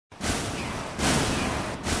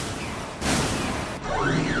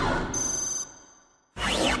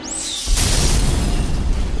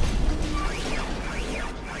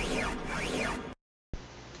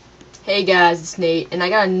Hey guys, it's Nate, and I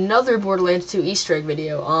got another Borderlands 2 Easter egg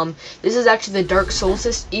video. This is actually the Dark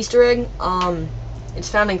Souls Easter egg. It's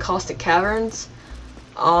found in Caustic Caverns.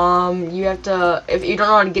 You have to, if you don't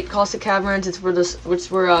know how to get Caustic Caverns, it's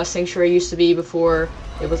where Sanctuary used to be before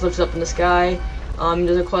it was lifted up in the sky.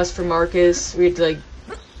 There's a quest for Marcus. We have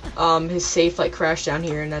to his safe crashed down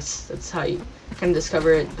here, and that's how you kind of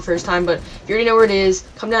discover it the first time. But if you already know where it is,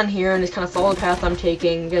 come down here and just kind of follow the path I'm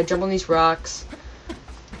taking. You gotta jump on these rocks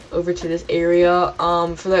over to this area.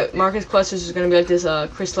 For the Marcus quest, there's gonna be this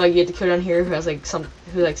crystal egg you have to kill down here, who has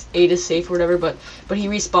who ate his safe or whatever, but he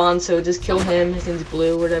respawns, so just kill him. His name's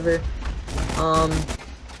Blue or whatever.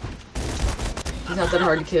 He's not that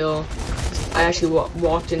hard to kill. I actually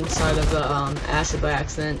walked inside of the acid by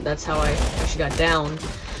accident. That's how I actually got down.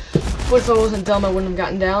 But if I wasn't dumb, I wouldn't have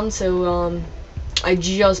gotten down. So I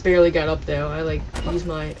just barely got up though. I used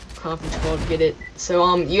my conference call to get it.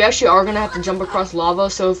 So you actually are gonna have to jump across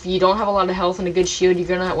lava. So if you don't have a lot of health and a good shield, you're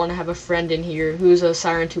gonna want to have a friend in here who's a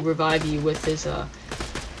siren to revive you with his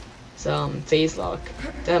phase lock.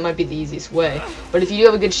 That might be the easiest way. But if you do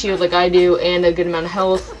have a good shield like I do and a good amount of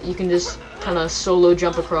health, you can just kind of solo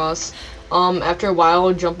jump across. After a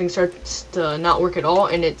while, jumping starts to not work at all,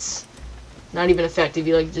 and it's not even effective.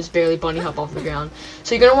 You just barely bunny hop off the ground.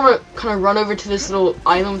 So you're gonna want to kind of run over to this little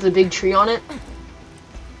island with a big tree on it.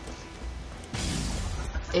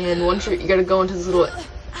 And once you gotta go into this little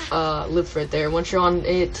lift right there. Once you're on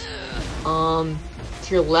it, to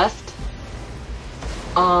your left,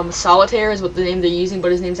 Solitaire is what the name they're using, but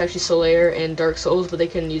his name's actually Solaire in Dark Souls, but they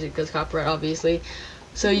couldn't use it because copyright, obviously.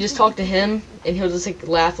 So you just talk to him, and he'll just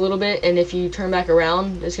laugh a little bit. And if you turn back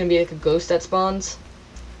around, there's gonna be a ghost that spawns.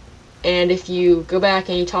 And if you go back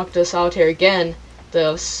and you talk to Solitaire again,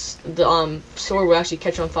 the sword will actually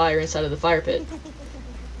catch on fire inside of the fire pit.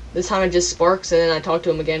 This time it just sparks, and then I talked to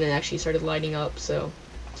him again and actually started lighting up, so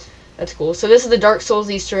that's cool. So this is the Dark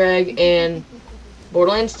Souls Easter egg in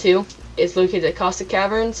Borderlands 2. It's located at Caustic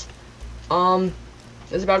Caverns.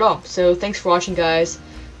 That's about all. So thanks for watching, guys.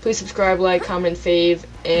 Please subscribe, like, comment, fave,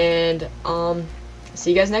 and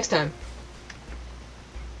see you guys next time.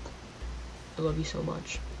 I love you so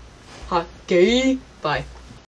much. Hot gay. Bye.